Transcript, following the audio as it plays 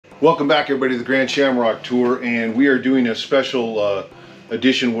Welcome back, everybody, to the Grand Shamrock Tour, and we are doing a special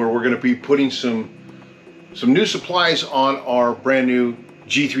edition where we're going to be putting some new supplies on our brand new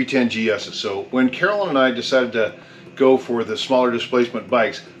G310 GSs. So when Carolyn and I decided to go for the smaller displacement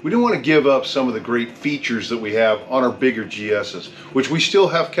bikes, we didn't want to give up some of the great features that we have on our bigger GSs, which we still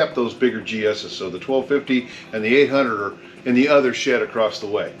have kept those bigger GSs. So the 1250 and the 800 are in the other shed across the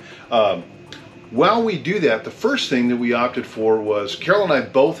way. While we do that, the first thing that we opted for was Carol and I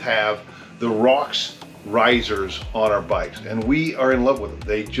both have the Rox Risers on our bikes, and we are in love with them.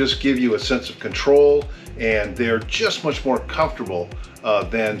 They just give you a sense of control, and they're just much more comfortable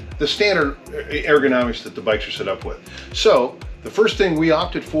than the standard ergonomics that the bikes are set up with. So the first thing we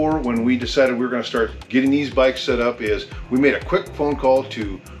opted for when we decided we were going to start getting these bikes set up is we made a quick phone call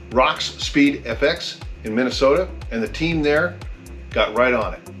to Rox Speed Fx in Minnesota, and the team there got right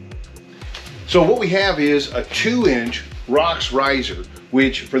on it. So what we have is a 2-inch Rox riser,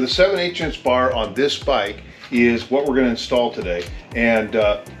 which for the 7/8" bar on this bike is what we're going to install today. And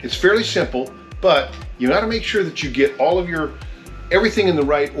it's fairly simple, but you got to make sure that you get all of everything in the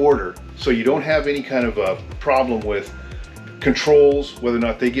right order, so you don't have any kind of a problem with controls, whether or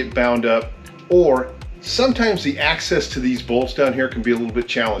not they get bound up, or sometimes the access to these bolts down here can be a little bit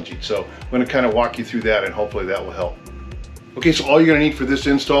challenging. So I'm going to kind of walk you through that, and hopefully that will help. Okay, so all you're going to need for this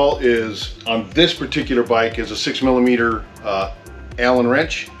install is, on this particular bike, is a 6mm Allen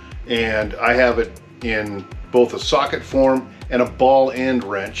wrench, and I have it in both a socket form and a ball end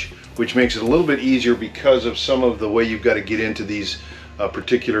wrench, which makes it a little bit easier because of some of the way you've got to get into these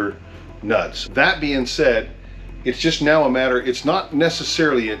particular nuts. That being said, it's just now a matter, it's not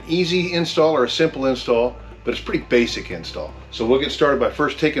necessarily an easy install or a simple install, but it's pretty basic install. So we'll get started by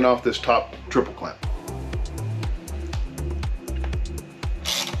first taking off this top triple clamp.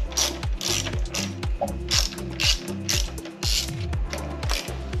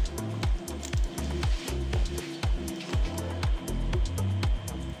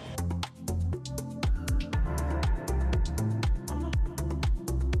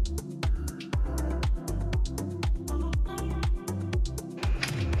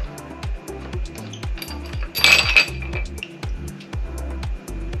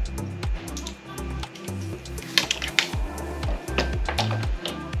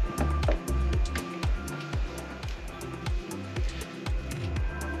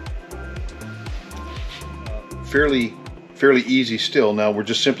 Fairly easy still. Now we're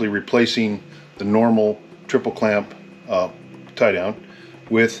just simply replacing the normal triple clamp tie down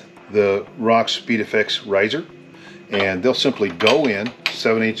with the Rox Speed Fx riser, and they'll simply go in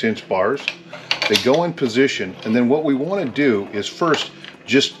 7/8" bars. They go in position, and then what we want to do is first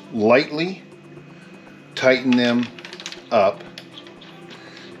just lightly tighten them up.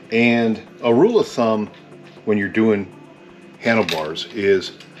 And a rule of thumb when you're doing handlebars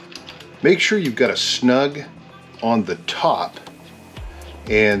is make sure you've got a snug on the top,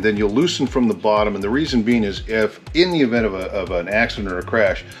 and then you'll loosen from the bottom. And the reason being is, if in the event of an accident or a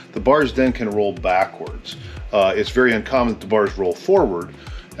crash, the bars then can roll backwards. It's very uncommon that the bars roll forward,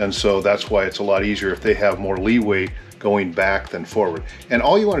 and so that's why it's a lot easier if they have more leeway going back than forward. And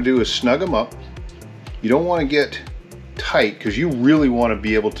all you want to do is snug them up. You don't want to get tight, because you really want to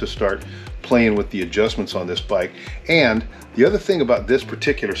be able to start playing with the adjustments on this bike. And the other thing about this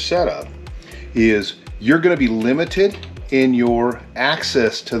particular setup is you're going to be limited in your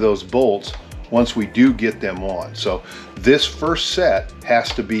access to those bolts once we do get them on. So this first set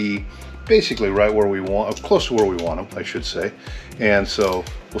has to be basically right where we want, close to where we want them, I should say. And so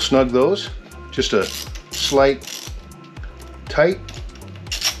we'll snug those, just a slight tight.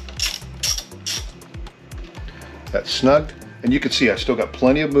 That's snugged, and you can see I still got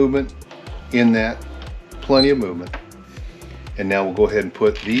plenty of movement in that, plenty of movement. And now we'll go ahead and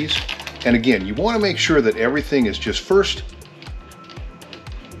put these. And again, you want to make sure that everything is just first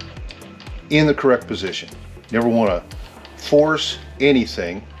in the correct position. Never want to force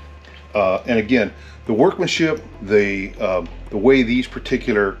anything. And again, the workmanship, the way these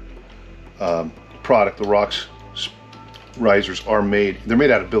particular product, the Rox risers, are made, they're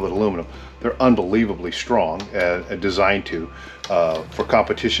made out of billet aluminum. They're unbelievably strong, designed for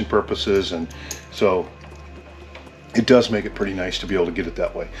competition purposes, and so it does make it pretty nice to be able to get it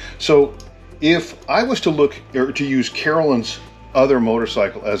that way. So if I was to look, or to use Carolyn's other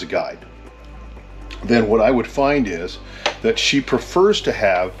motorcycle as a guide, then what I would find is that she prefers to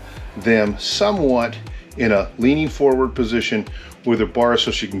have them somewhat in a leaning forward position with her bars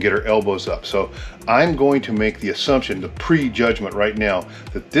so she can get her elbows up. So I'm going to make the assumption, the pre-judgment right now,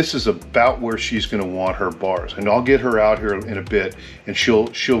 that this is about where she's going to want her bars. And I'll get her out here in a bit, and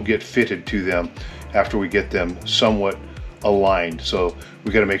she'll get fitted to them after we get them somewhat aligned. So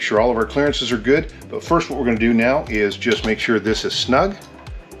we got to make sure all of our clearances are good. But first, what we're going to do now is just make sure this is snug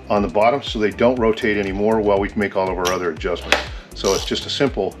on the bottom so they don't rotate anymore while we make all of our other adjustments. So it's just a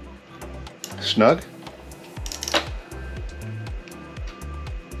simple snug.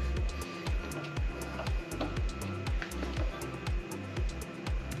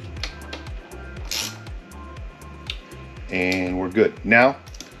 And we're good. Now,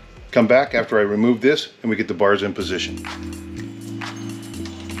 come back after I remove this and we get the bars in position.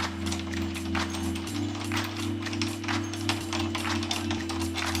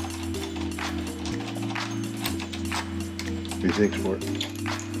 What do you think, Sport? I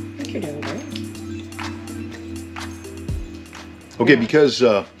think you're doing great. Okay, because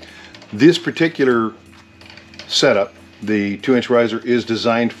this particular setup, the 2-inch riser, is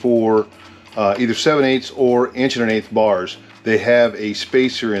designed for either 7/8 or 1 1/8 bars. They have a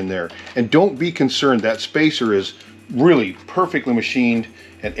spacer in there, and don't be concerned, that spacer is really perfectly machined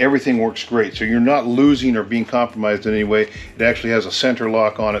and everything works great, so you're not losing or being compromised in any way. It actually has a center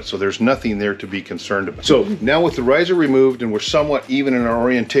lock on it, so there's nothing there to be concerned about. So now with the riser removed and we're somewhat even in our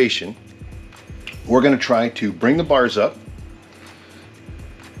orientation, we're going to try to bring the bars up.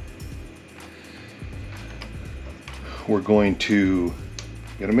 We're going to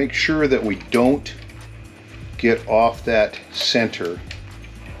make sure that we don't get off that center.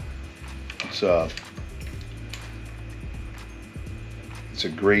 It's a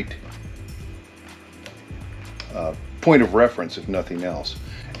great point of reference, if nothing else.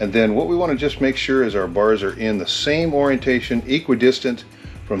 And then what we want to just make sure is our bars are in the same orientation, equidistant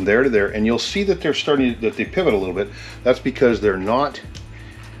from there to there. And you'll see that they're that they pivot a little bit. That's because they're not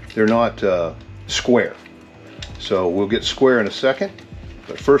square. So we'll get square in a second.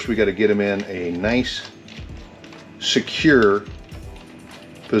 But first we got to get them in a nice, secure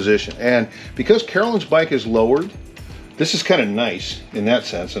position. And because Carolyn's bike is lowered, this is kind of nice in that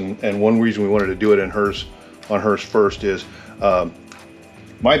sense. And one reason we wanted to do it on hers first is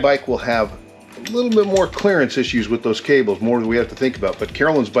my bike will have a little bit more clearance issues with those cables, more than we have to think about. But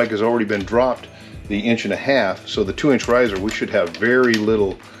Carolyn's bike has already been dropped the 1.5 inches, so the 2-inch riser, we should have very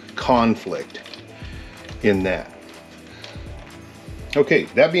little conflict in that. Okay,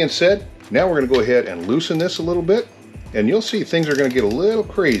 that being said, now we're going to go ahead and loosen this a little bit, and you'll see things are going to get a little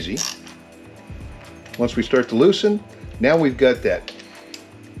crazy once we start to loosen. Now we've got that,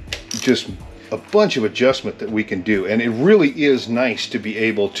 just a bunch of adjustment that we can do, and it really is nice to be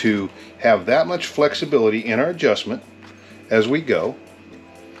able to have that much flexibility in our adjustment as we go.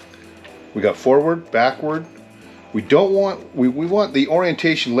 We got forward, backward. We don't want, we want the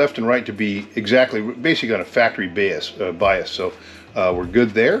orientation left and right to be exactly, basically on a factory bias. So we're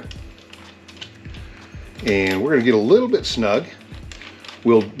good there. And we're going to get a little bit snug.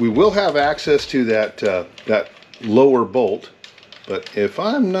 We will have access to that lower bolt, but if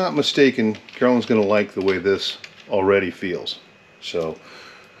I'm not mistaken, Carolyn's going to like the way this already feels. So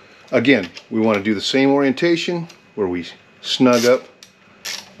again, we want to do the same orientation where we snug up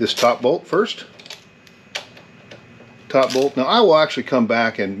this top bolt first. Top bolt. Now I will actually come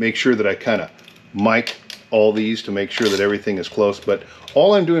back and make sure that I kind of mic all these to make sure that everything is close, but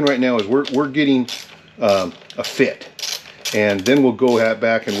all I'm doing right now is we're getting a fit, and then we'll go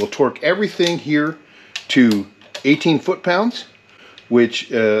back and we'll torque everything here to 18 foot-pounds,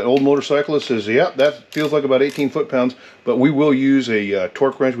 which old motorcyclist says, yeah, that feels like about 18 foot-pounds, but we will use a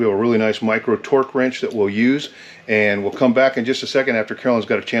torque wrench. We have a really nice micro torque wrench that we'll use, and we'll come back in just a second after Carolyn's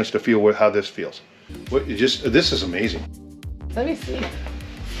got a chance to feel how this feels. This is amazing. Let me see.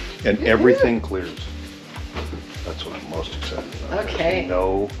 And everything clears. That's what I'm most excited about. Okay.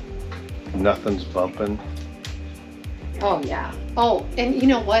 No, nothing's bumping. Oh yeah. Oh, and you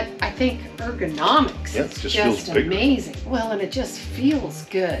know what? I think ergonomics is just amazing. Well, and it just feels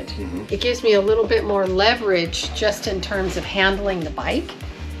good. Mm-hmm. It gives me a little bit more leverage just in terms of handling the bike.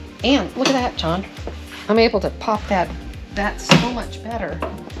 And look at that, John. I'm able to pop that so much better.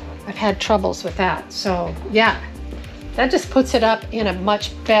 I've had troubles with that. So yeah, that just puts it up in a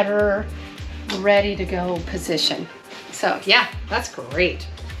much better, ready to go position. So yeah, that's great.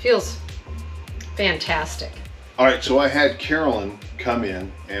 Feels fantastic. All right, so I had Carolyn come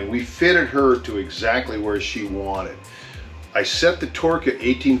in and we fitted her to exactly where she wanted. I set the torque at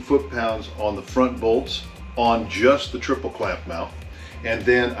 18 foot-pounds on the front bolts on just the triple clamp mount. And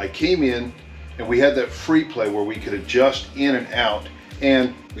then I came in and we had that free play where we could adjust in and out.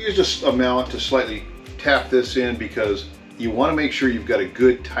 And we used a mallet to slightly tap this in because you want to make sure you've got a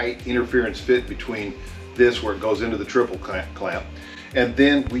good tight interference fit between this where it goes into the triple clamp. And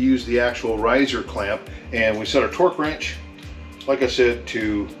then we use the actual riser clamp and we set our torque wrench, like I said,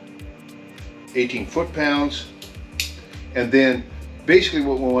 to 18 foot-pounds. And then basically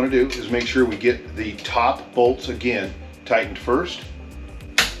what we want to do is make sure we get the top bolts again tightened first.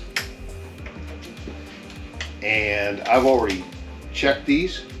 And I've already checked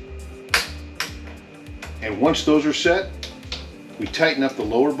these. And once those are set, we tighten up the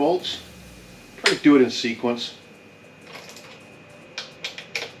lower bolts. Try to do it in sequence.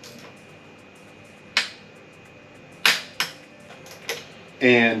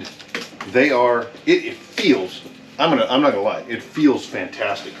 And they are, it feels, I'm not gonna lie, it feels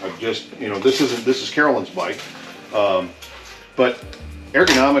fantastic. I've just, you know, this is Carolyn's bike, but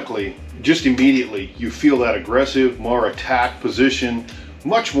ergonomically, just immediately you feel that aggressive, more attack position,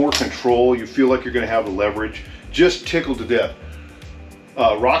 much more control. You feel like you're gonna have the leverage. Just tickled to death.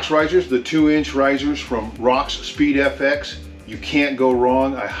 Rox Risers, the 2-inch risers from Rox Speed Fx. You can't go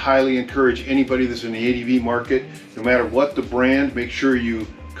wrong. I highly encourage anybody that's in the ADV market, no matter what the brand, make sure you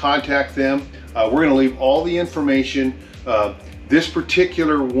contact them. We're going to leave all the information. This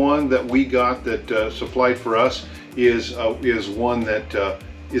particular one that we got that supplied for us is one that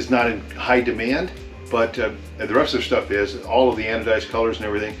is not in high demand, but the rest of the stuff is, all of the anodized colors and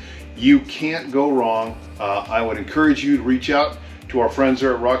everything. You can't go wrong. I would encourage you to reach out to our friends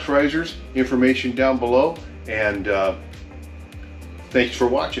there at Rox Risers. Information down below, and thanks for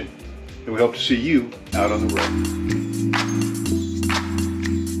watching, and we hope to see you out on the road.